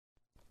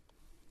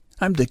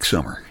I'm Dick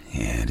Summer,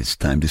 and it's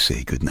time to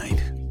say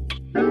goodnight.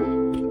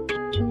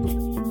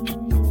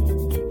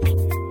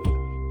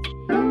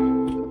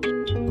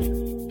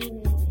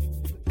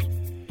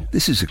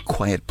 This is a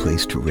quiet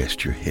place to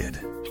rest your head,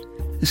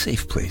 a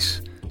safe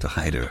place to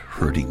hide a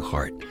hurting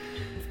heart,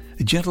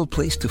 a gentle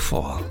place to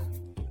fall.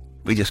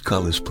 We just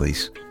call this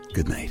place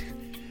goodnight.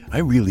 I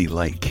really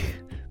like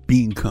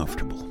being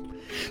comfortable.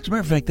 As a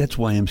matter of fact, that's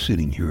why I'm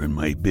sitting here in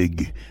my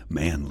big,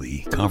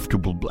 manly,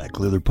 comfortable black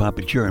leather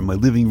papa chair in my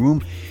living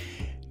room.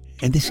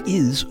 And this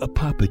is a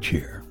papa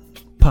chair.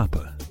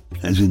 Papa,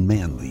 as in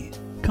manly,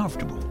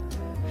 comfortable.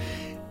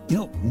 You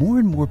know, more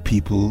and more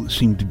people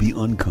seem to be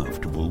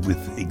uncomfortable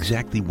with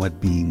exactly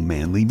what being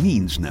manly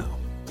means now.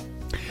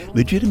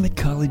 Legitimate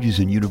colleges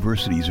and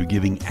universities are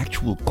giving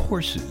actual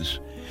courses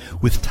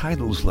with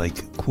titles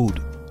like, quote,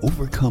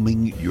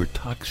 Overcoming Your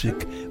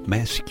Toxic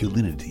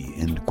Masculinity,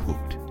 end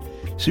quote.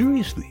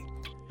 Seriously.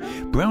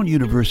 Brown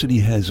University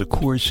has a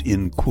course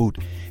in, quote,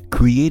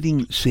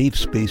 Creating Safe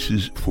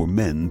Spaces for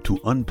Men to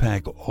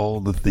Unpack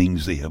All the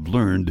Things They Have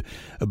Learned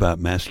About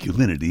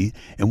Masculinity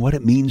and What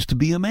It Means to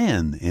Be a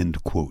Man,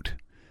 end quote.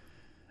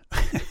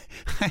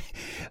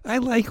 I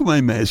like my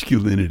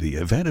masculinity.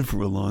 I've had it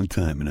for a long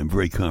time, and I'm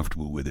very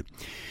comfortable with it.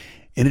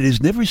 And it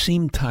has never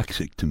seemed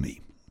toxic to me.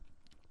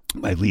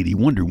 My Lady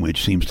Wonder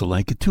Wench seems to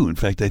like it too. In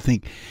fact, I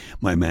think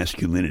my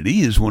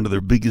masculinity is one of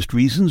the biggest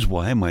reasons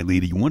why My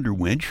Lady Wonder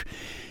Wench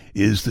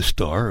is the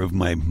star of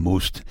my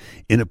most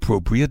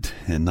inappropriate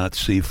and not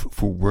safe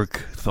for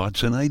work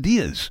thoughts and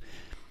ideas.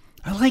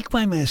 I like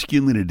my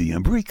masculinity.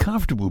 I'm very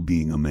comfortable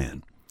being a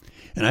man.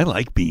 And I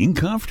like being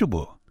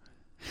comfortable.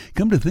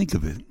 Come to think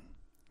of it,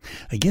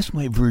 I guess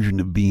my version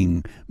of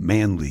being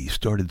manly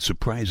started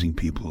surprising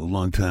people a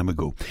long time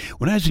ago.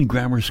 When I was in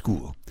grammar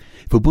school,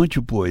 if a bunch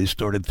of boys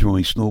started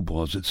throwing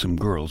snowballs at some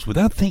girls,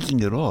 without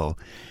thinking at all,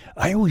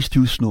 I always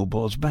threw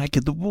snowballs back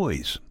at the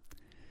boys.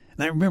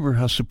 And I remember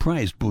how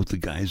surprised both the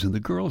guys and the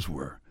girls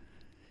were.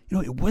 You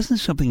know, it wasn't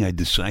something I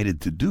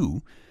decided to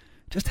do.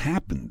 It just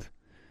happened.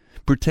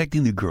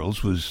 Protecting the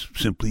girls was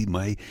simply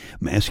my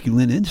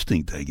masculine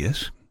instinct, I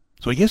guess.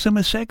 So I guess I'm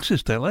a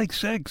sexist. I like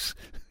sex.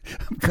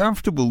 I'm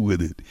comfortable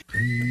with it.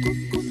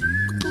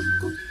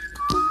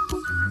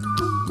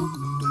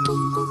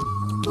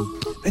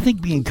 I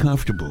think being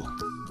comfortable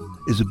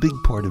is a big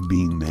part of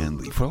being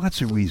manly, for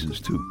lots of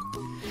reasons, too.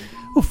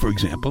 Well, for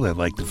example, I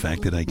like the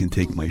fact that I can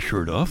take my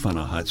shirt off on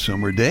a hot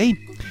summer day.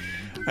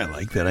 I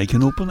like that I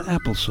can open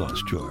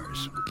applesauce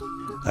jars.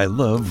 I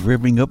love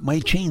revving up my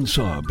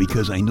chainsaw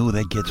because I know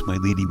that gets my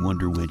Lady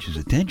Wonder Wench's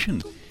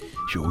attention.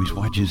 She always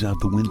watches out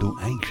the window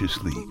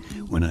anxiously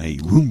when I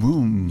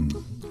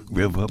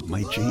rev up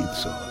my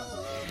chainsaw.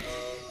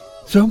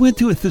 So I went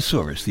to a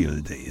thesaurus the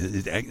other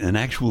day, an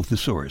actual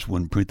thesaurus,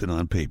 one printed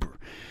on paper.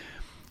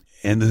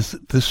 And the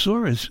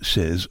thesaurus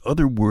says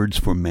other words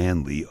for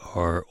manly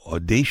are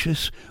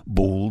audacious,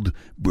 bold,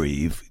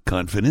 brave,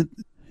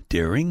 confident,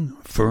 daring,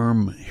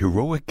 firm,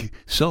 heroic,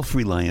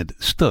 self-reliant,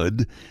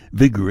 stud,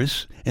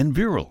 vigorous, and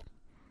virile.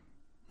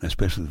 I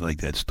especially like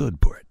that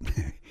stud part.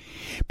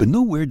 But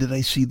nowhere did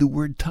I see the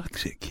word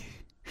toxic.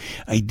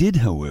 I did,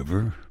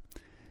 however,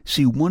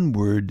 see one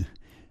word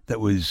that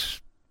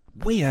was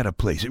way out of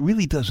place. It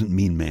really doesn't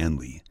mean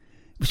manly.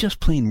 It was just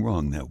plain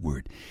wrong, that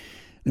word.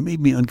 It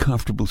made me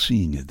uncomfortable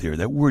seeing it there.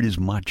 That word is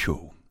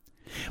macho.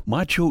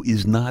 Macho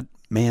is not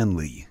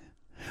manly.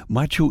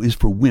 Macho is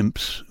for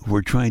wimps who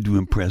are trying to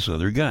impress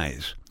other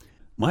guys.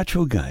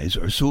 Macho guys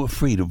are so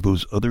afraid of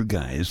those other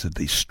guys that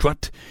they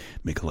strut,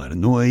 make a lot of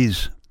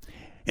noise,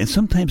 and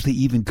sometimes they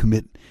even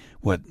commit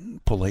what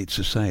polite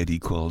society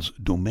calls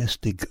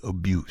domestic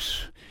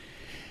abuse.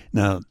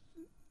 Now,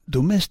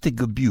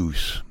 domestic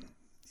abuse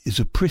is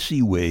a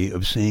prissy way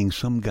of saying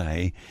some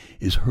guy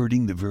is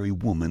hurting the very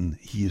woman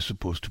he is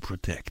supposed to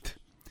protect.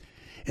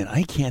 And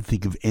I can't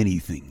think of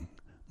anything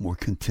more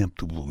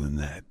contemptible than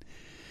that.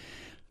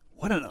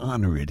 What an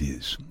honor it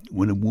is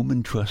when a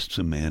woman trusts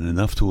a man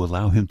enough to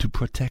allow him to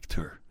protect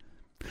her.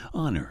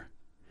 Honor.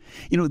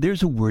 You know,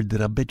 there's a word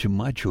that I bet you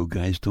macho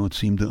guys don't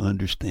seem to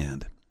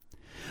understand.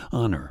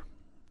 Honor.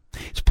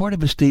 It's part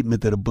of a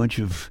statement that a bunch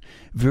of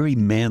very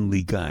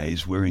manly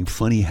guys wearing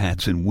funny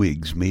hats and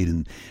wigs made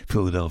in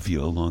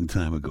Philadelphia a long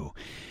time ago.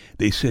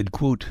 They said,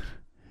 quote,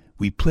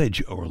 We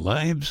pledge our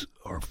lives,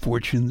 our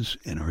fortunes,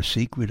 and our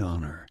sacred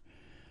honor.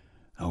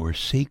 Our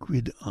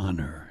sacred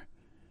honor.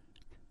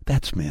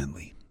 That's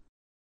manly.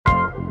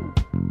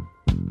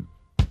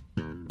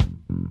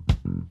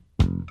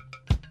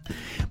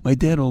 My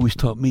dad always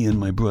taught me and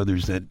my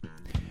brothers that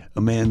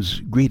a man's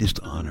greatest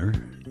honor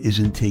is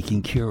in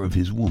taking care of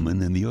his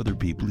woman and the other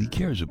people he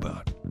cares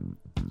about.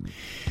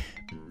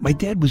 My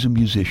dad was a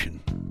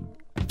musician,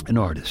 an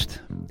artist,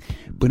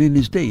 but in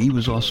his day he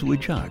was also a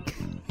jock.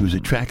 He was a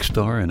track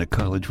star and a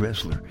college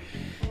wrestler.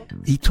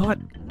 He taught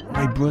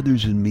my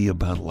brothers and me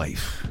about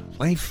life,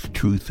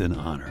 truth, and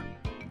honor.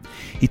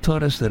 He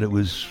taught us that it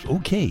was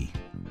okay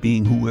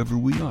being whoever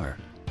we are.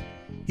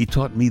 He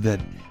taught me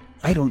that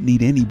I don't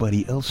need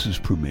anybody else's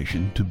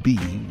permission to be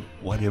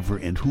whatever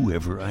and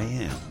whoever I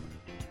am.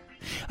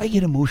 I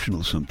get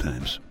emotional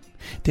sometimes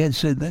Dad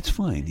said, that's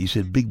fine. He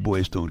said, big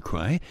boys don't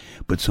cry,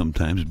 but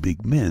sometimes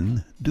big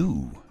men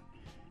do.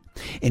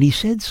 And he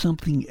said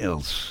something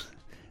else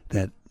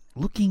that,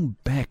 looking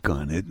back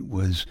on it,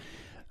 was,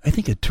 I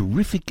think, a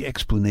terrific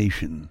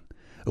explanation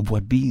of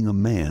what being a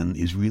man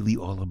is really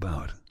all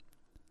about.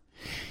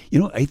 You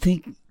know, I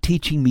think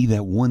teaching me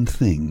that one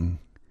thing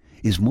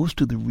is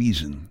most of the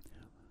reason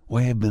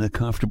why I've been a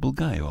comfortable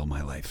guy all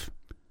my life.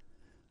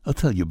 I'll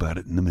tell you about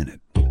it in a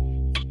minute.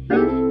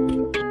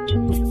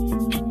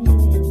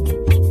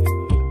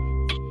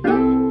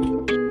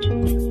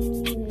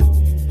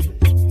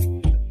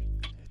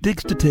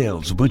 Dick's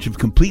Details, a bunch of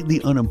completely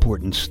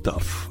unimportant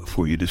stuff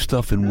for you to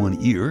stuff in one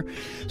ear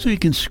so you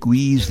can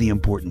squeeze the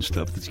important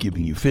stuff that's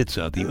giving you fits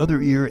out the other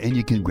ear and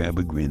you can grab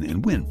a grin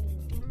and win.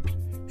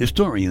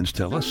 Historians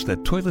tell us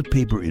that toilet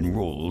paper in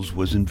rolls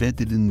was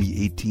invented in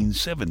the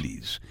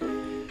 1870s,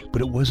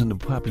 but it wasn't a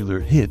popular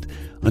hit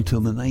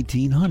until the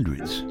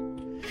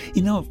 1900s.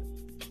 You know,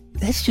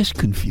 that's just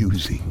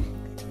confusing.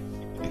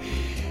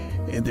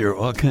 And there are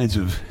all kinds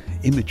of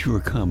immature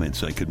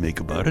comments I could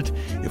make about it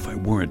if I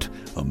weren't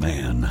a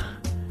man.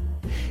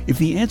 If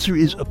the answer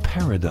is a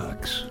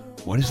paradox,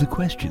 what is the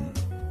question?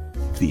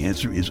 If the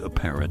answer is a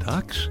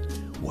paradox,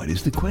 what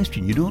is the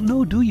question? You don't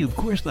know, do you? Of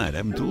course not. I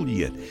haven't told you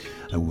yet.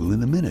 I will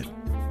in a minute.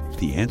 If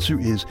the answer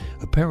is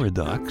a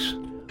paradox,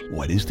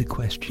 what is the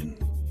question?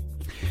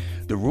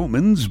 The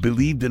Romans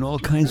believed in all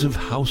kinds of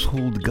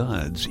household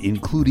gods,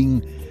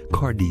 including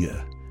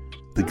Cardia,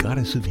 the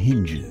goddess of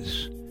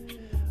hinges.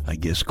 I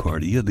guess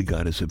Cardia, the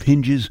goddess of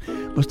hinges,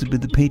 must have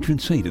been the patron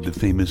saint of the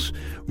famous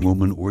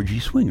Roman orgy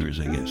swingers,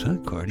 I guess, huh,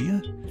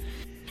 Cardia?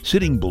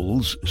 Sitting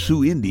Bulls,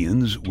 Sioux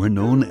Indians, were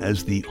known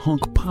as the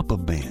Hunk Papa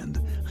Band.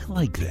 I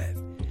like that.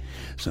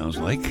 Sounds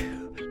like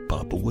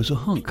Papa was a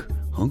hunk.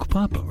 Hunk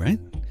Papa, right?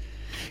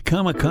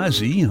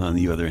 Kamikaze, on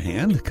the other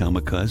hand,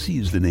 kamikaze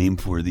is the name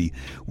for the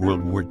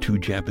World War II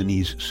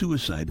Japanese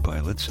suicide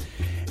pilots,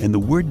 and the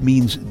word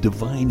means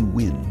divine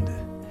wind.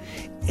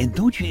 And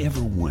don't you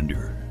ever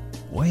wonder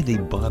why they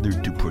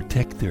bothered to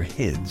protect their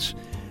heads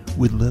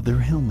with leather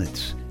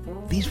helmets?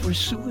 These were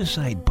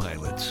suicide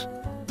pilots.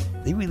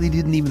 They really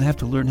didn't even have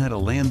to learn how to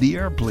land the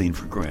airplane,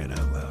 for crying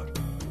out loud.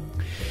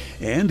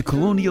 And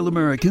colonial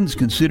Americans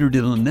considered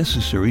it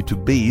unnecessary to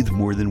bathe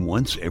more than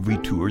once every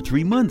 2 or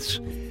 3 months,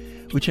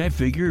 which I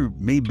figure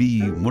may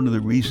be one of the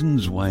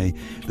reasons why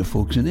the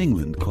folks in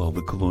England call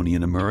the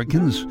colonial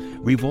Americans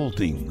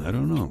revolting. I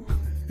don't know.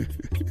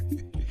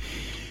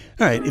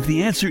 All right, if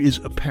the answer is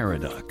a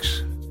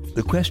paradox,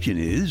 the question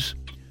is,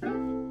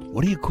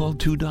 what do you call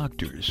two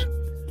doctors?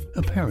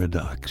 A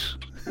paradox.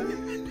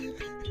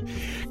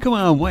 Come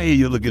on, why are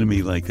you looking at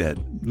me like that?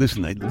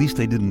 Listen, at least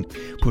I didn't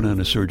put on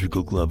a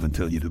surgical glove and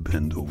tell you to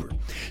bend over.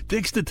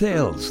 Dick's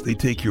Details, they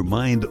take your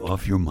mind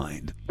off your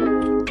mind.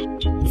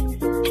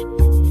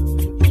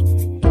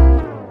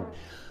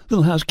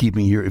 Little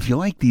housekeeping here. If you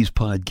like these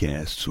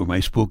podcasts or my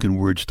spoken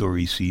word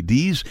story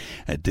CDs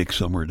at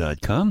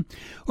dicksummer.com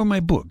or my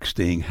book,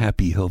 Staying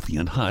Happy, Healthy,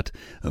 and Hot,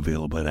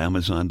 available at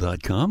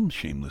amazon.com,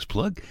 shameless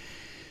plug.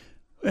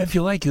 If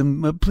you like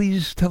them,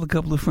 please tell a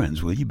couple of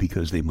friends, will you?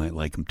 Because they might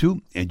like them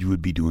too, and you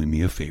would be doing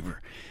me a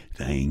favor.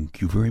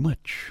 Thank you very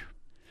much.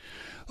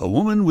 A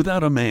woman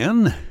without a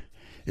man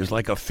is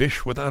like a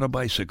fish without a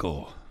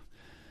bicycle.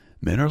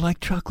 Men are like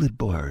chocolate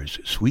bars,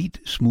 sweet,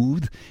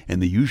 smooth,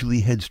 and they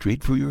usually head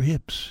straight for your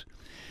hips.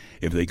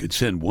 If they could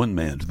send one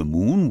man to the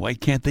moon, why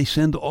can't they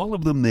send all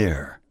of them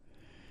there?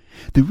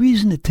 The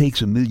reason it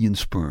takes 1 million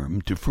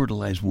sperm to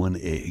fertilize one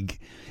egg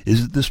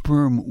is that the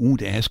sperm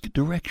won't ask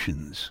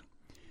directions.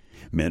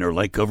 Men are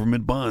like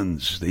government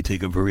bonds. They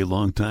take a very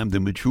long time to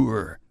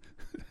mature.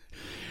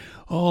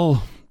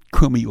 All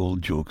crummy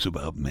old jokes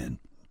about men.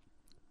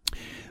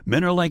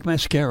 Men are like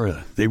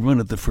mascara. They run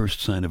at the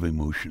first sign of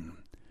emotion.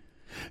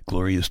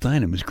 Gloria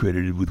Steinem is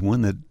credited with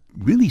one that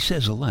really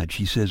says a lot.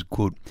 She says,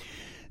 quote,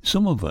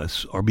 "Some of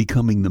us are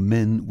becoming the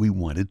men we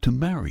wanted to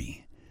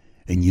marry."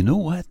 And you know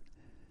what?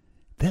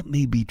 That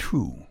may be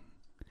true.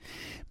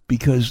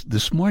 Because the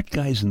smart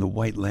guys in the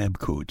white lab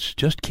coats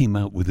just came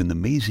out with an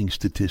amazing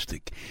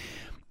statistic.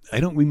 I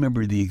don't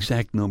remember the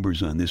exact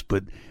numbers on this,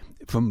 but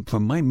from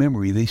my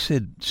memory, they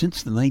said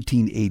since the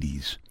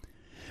 1980s,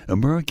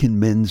 American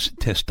men's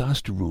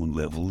testosterone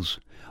levels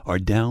are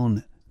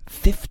down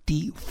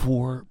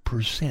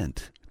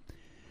 54%.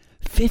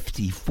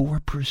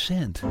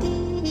 54%.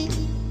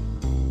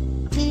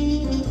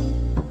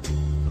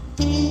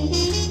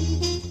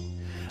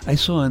 I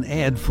saw an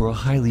ad for a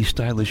highly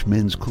stylish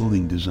men's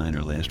clothing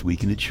designer last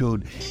week, and it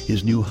showed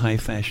his new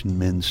high-fashion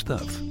men's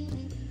stuff.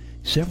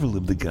 Several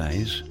of the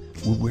guys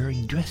were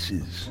wearing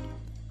dresses.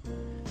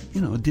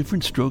 You know,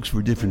 different strokes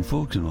for different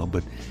folks and all,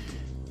 but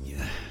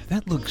yeah,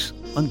 that looks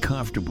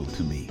uncomfortable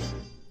to me.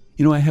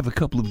 You know, I have a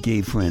couple of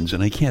gay friends,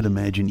 and I can't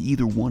imagine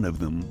either one of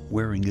them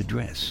wearing a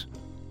dress.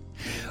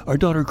 Our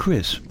daughter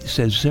Chris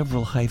says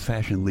several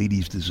high-fashion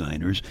ladies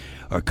designers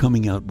are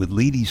coming out with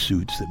lady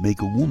suits that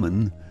make a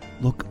woman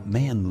look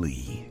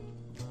manly.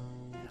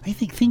 I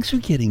think things are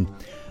getting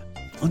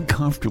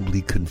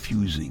uncomfortably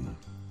confusing.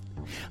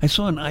 I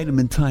saw an item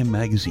in Time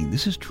magazine.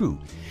 This is true.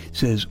 It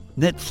says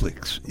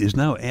Netflix is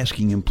now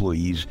asking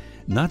employees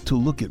not to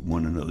look at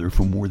one another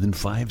for more than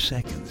 5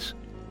 seconds.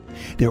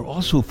 They're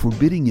also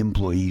forbidding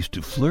employees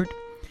to flirt,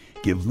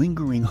 give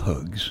lingering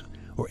hugs,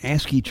 or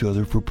ask each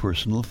other for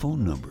personal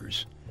phone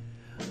numbers.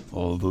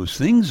 All of those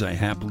things I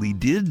happily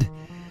did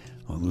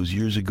all those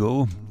years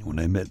ago when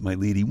I met my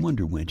lady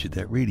Wonder Wench at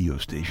that radio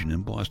station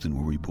in Boston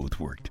where we both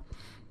worked.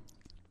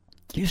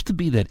 It used to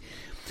be that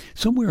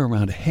somewhere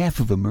around half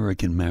of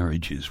American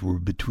marriages were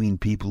between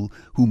people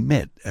who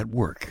met at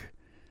work.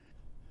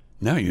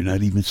 Now you're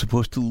not even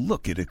supposed to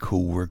look at a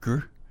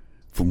coworker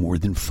for more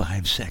than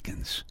 5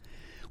 seconds.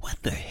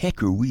 What the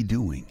heck are we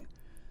doing?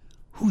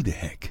 Who the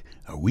heck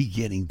are we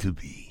getting to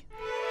be?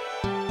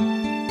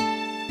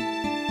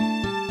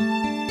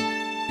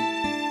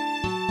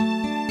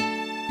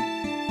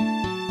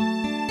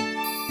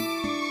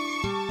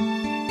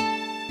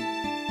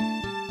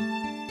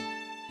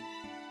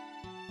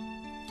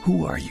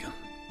 Who are you?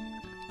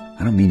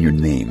 I don't mean your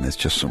name. That's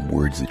just some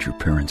words that your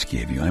parents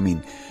gave you. I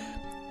mean,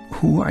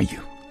 who are you?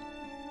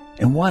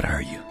 And what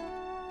are you?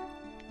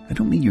 I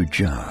don't mean your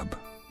job.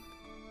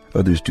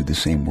 Others do the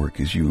same work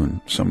as you,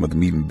 and some of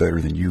them even better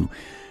than you.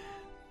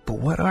 But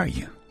what are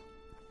you?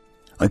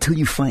 Until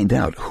you find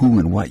out who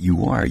and what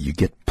you are, you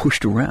get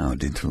pushed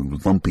around into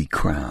lumpy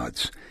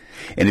crowds.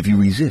 And if you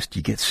resist,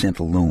 you get sent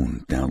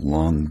alone down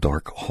long,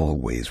 dark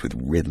hallways with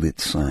red-lit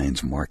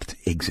signs marked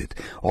exit,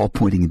 all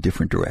pointing in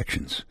different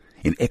directions,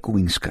 in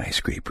echoing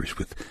skyscrapers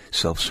with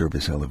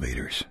self-service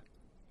elevators.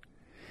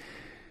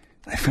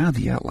 I found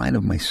the outline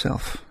of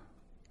myself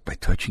by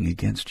touching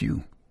against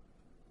you.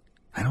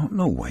 I don't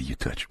know why you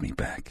touched me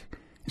back,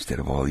 instead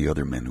of all the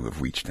other men who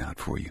have reached out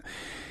for you.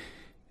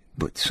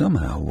 But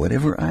somehow,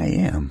 whatever I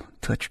am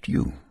touched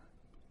you.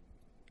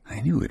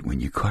 I knew it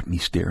when you caught me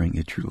staring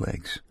at your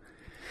legs.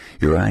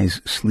 Your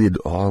eyes slid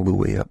all the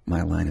way up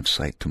my line of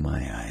sight to my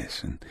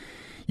eyes, and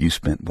you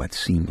spent what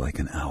seemed like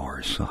an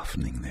hour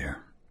softening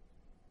there.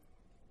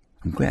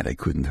 I'm glad I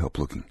couldn't help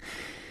looking.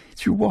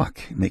 It's your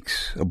walk. It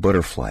makes a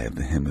butterfly of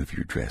the hem of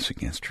your dress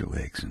against your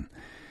legs, and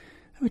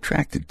I'm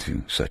attracted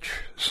to such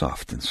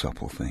soft and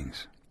supple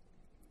things.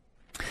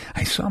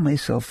 I saw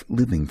myself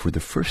living for the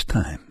first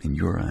time in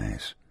your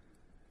eyes.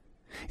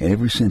 And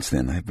ever since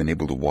then, I've been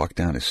able to walk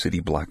down a city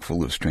block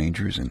full of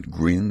strangers and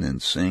grin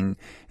and sing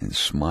and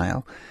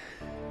smile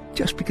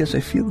just because I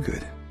feel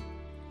good.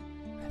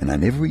 And I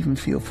never even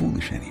feel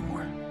foolish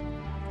anymore.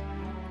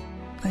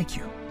 Thank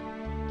you,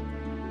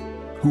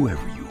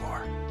 whoever you are.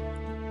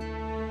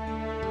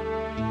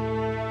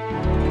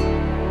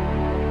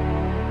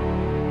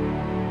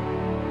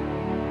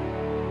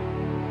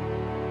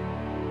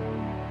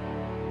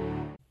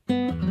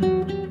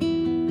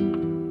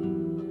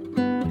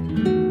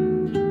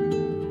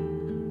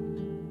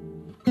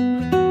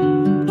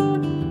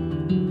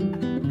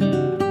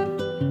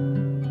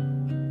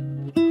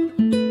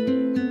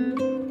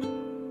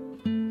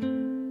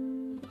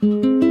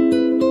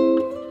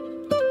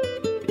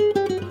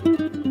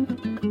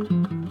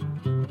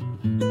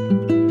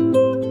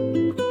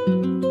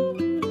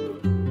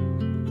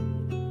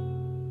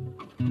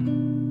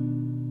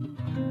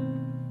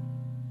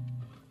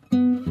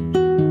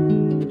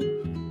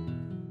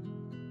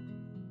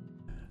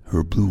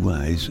 Her blue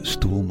eyes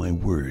stole my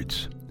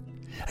words.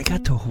 I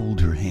got to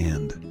hold her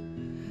hand.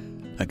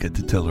 I got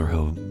to tell her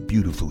how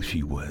beautiful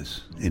she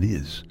was, and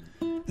is,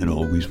 and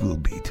always will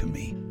be to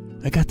me.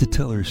 I got to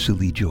tell her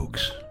silly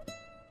jokes.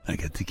 I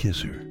got to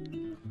kiss her.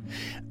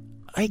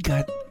 I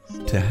got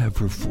to have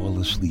her fall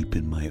asleep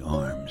in my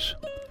arms.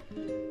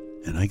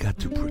 And I got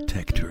to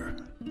protect her.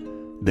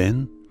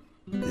 Then,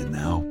 and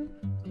now,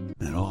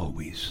 and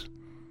always.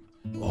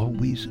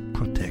 Always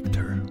protect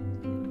her.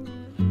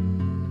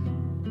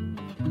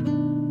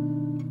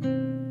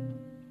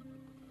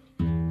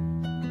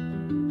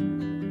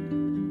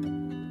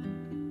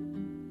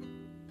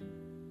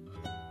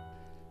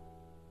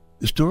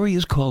 The story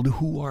is called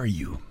Who Are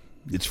You?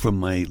 It's from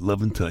my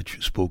Love and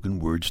Touch spoken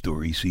word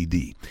story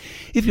CD.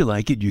 If you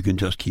like it, you can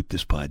just keep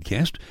this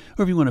podcast,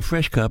 or if you want a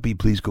fresh copy,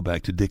 please go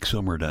back to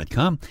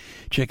dicksummer.com.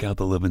 Check out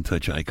the Love and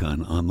Touch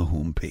icon on the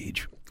home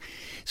page.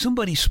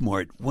 Somebody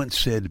smart once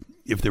said,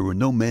 if there were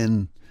no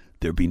men,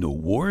 there'd be no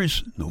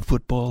wars, no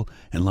football,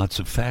 and lots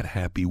of fat,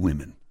 happy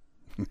women.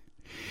 I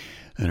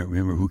don't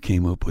remember who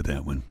came up with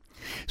that one.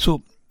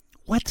 So,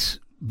 what's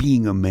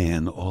being a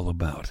man all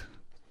about?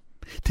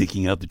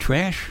 Taking out the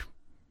trash?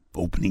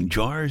 Opening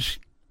jars?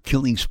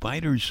 Killing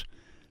spiders?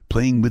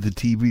 Playing with the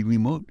TV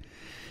remote?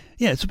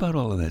 Yeah, it's about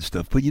all of that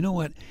stuff. But you know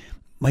what?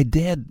 My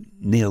dad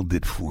nailed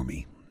it for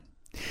me.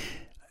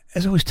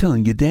 As I was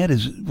telling you, Dad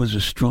was a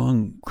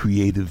strong,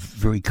 creative,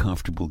 very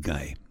comfortable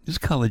guy. He was a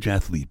college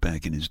athlete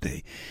back in his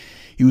day.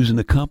 He was an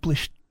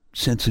accomplished,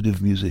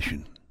 sensitive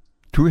musician.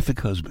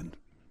 Terrific husband.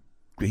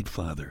 Great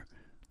father.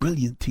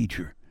 Brilliant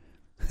teacher.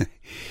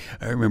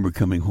 I remember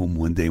coming home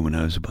one day when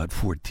I was about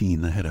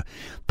 14. I had a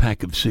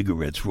pack of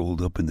cigarettes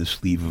rolled up in the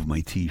sleeve of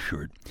my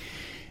T-shirt.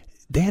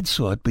 Dad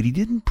saw it, but he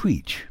didn't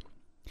preach.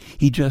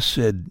 He just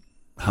said,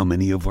 "How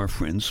many of our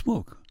friends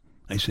smoke?"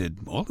 I said,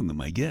 "All of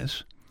them, I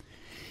guess."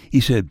 He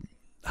said,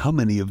 "How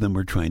many of them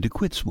are trying to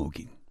quit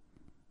smoking?"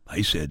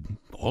 I said,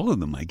 "All of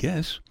them, I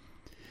guess."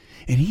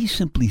 And he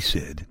simply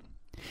said,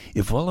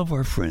 "If all of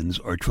our friends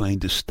are trying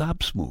to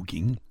stop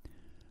smoking,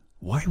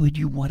 why would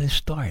you want to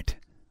start?"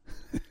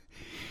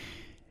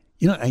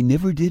 I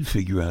never did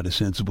figure out a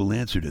sensible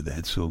answer to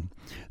that, so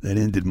that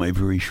ended my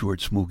very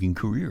short smoking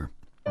career.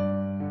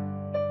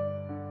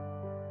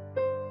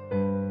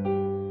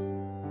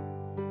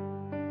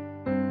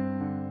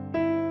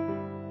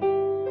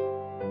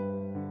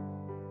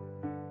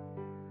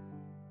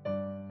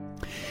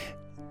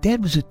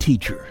 Dad was a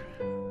teacher,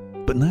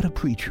 but not a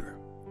preacher.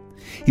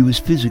 He was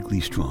physically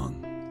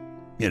strong.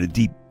 He had a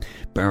deep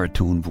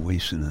baritone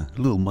voice and a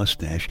little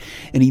mustache,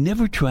 and he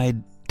never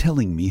tried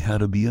telling me how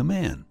to be a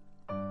man.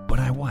 But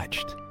I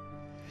watched.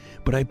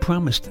 But I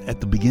promised at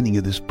the beginning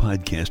of this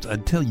podcast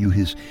I'd tell you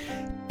his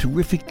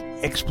terrific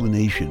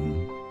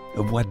explanation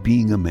of what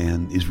being a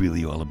man is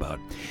really all about.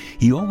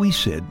 He always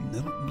said,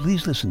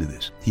 please listen to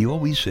this, he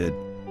always said,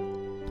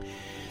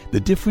 the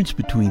difference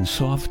between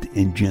soft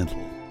and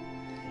gentle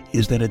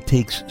is that it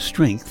takes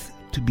strength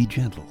to be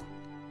gentle.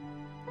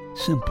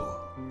 Simple.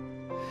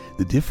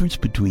 The difference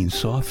between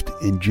soft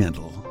and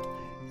gentle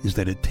is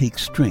that it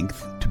takes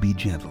strength to be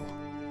gentle.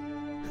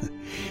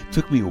 It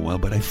took me a while,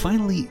 but I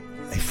finally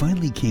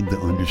came to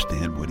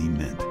understand what he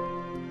meant.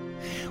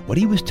 What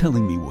he was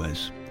telling me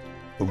was,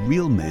 a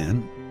real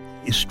man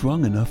is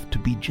strong enough to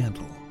be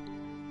gentle,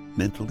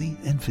 mentally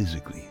and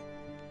physically.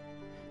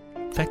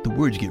 In fact, the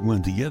words get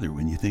run together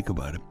when you think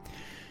about it.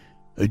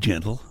 A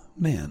gentle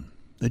man,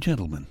 a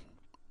gentleman.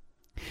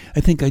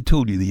 I think I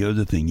told you the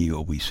other thing he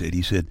always said.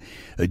 He said,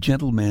 a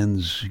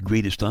gentleman's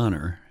greatest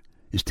honor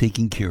is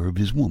taking care of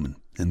his woman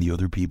and the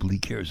other people he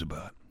cares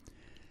about.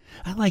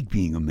 I like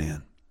being a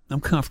man.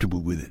 I'm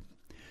comfortable with it.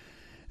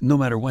 No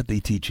matter what they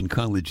teach in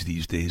college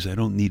these days, I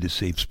don't need a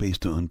safe space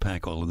to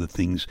unpack all of the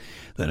things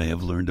that I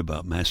have learned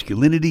about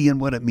masculinity and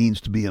what it means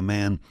to be a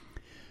man.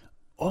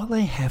 All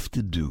I have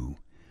to do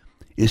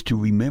is to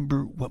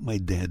remember what my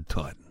dad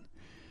taught,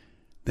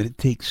 that it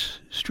takes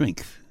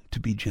strength to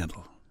be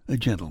gentle, a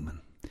gentleman.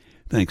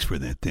 Thanks for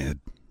that, Dad.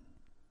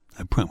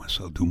 I promise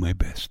I'll do my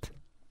best.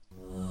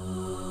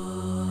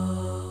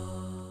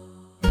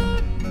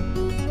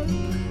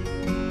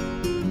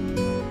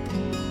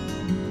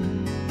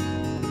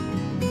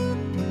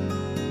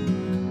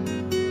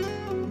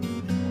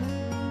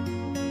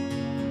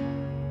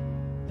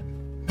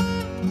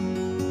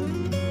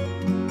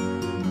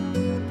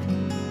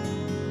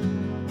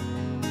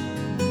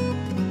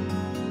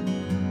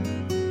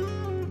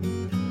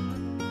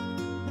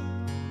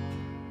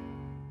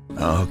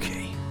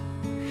 Okay,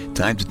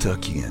 time to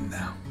tuck you in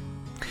now.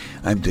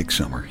 I'm Dick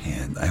Summer,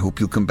 and I hope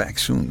you'll come back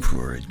soon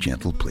for a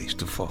gentle place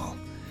to fall.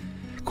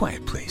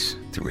 Quiet place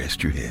to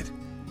rest your head.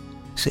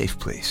 Safe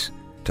place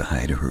to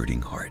hide a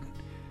hurting heart.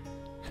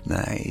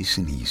 Nice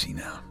and easy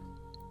now.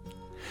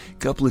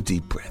 Couple of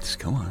deep breaths,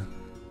 come on.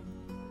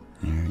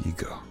 There you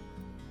go.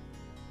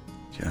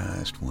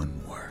 Just one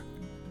more.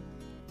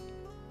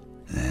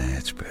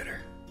 That's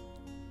better.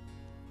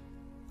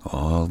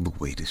 All the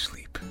way to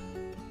sleep.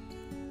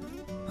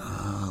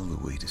 All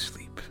the way to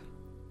sleep.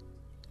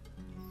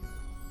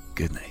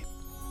 Good night.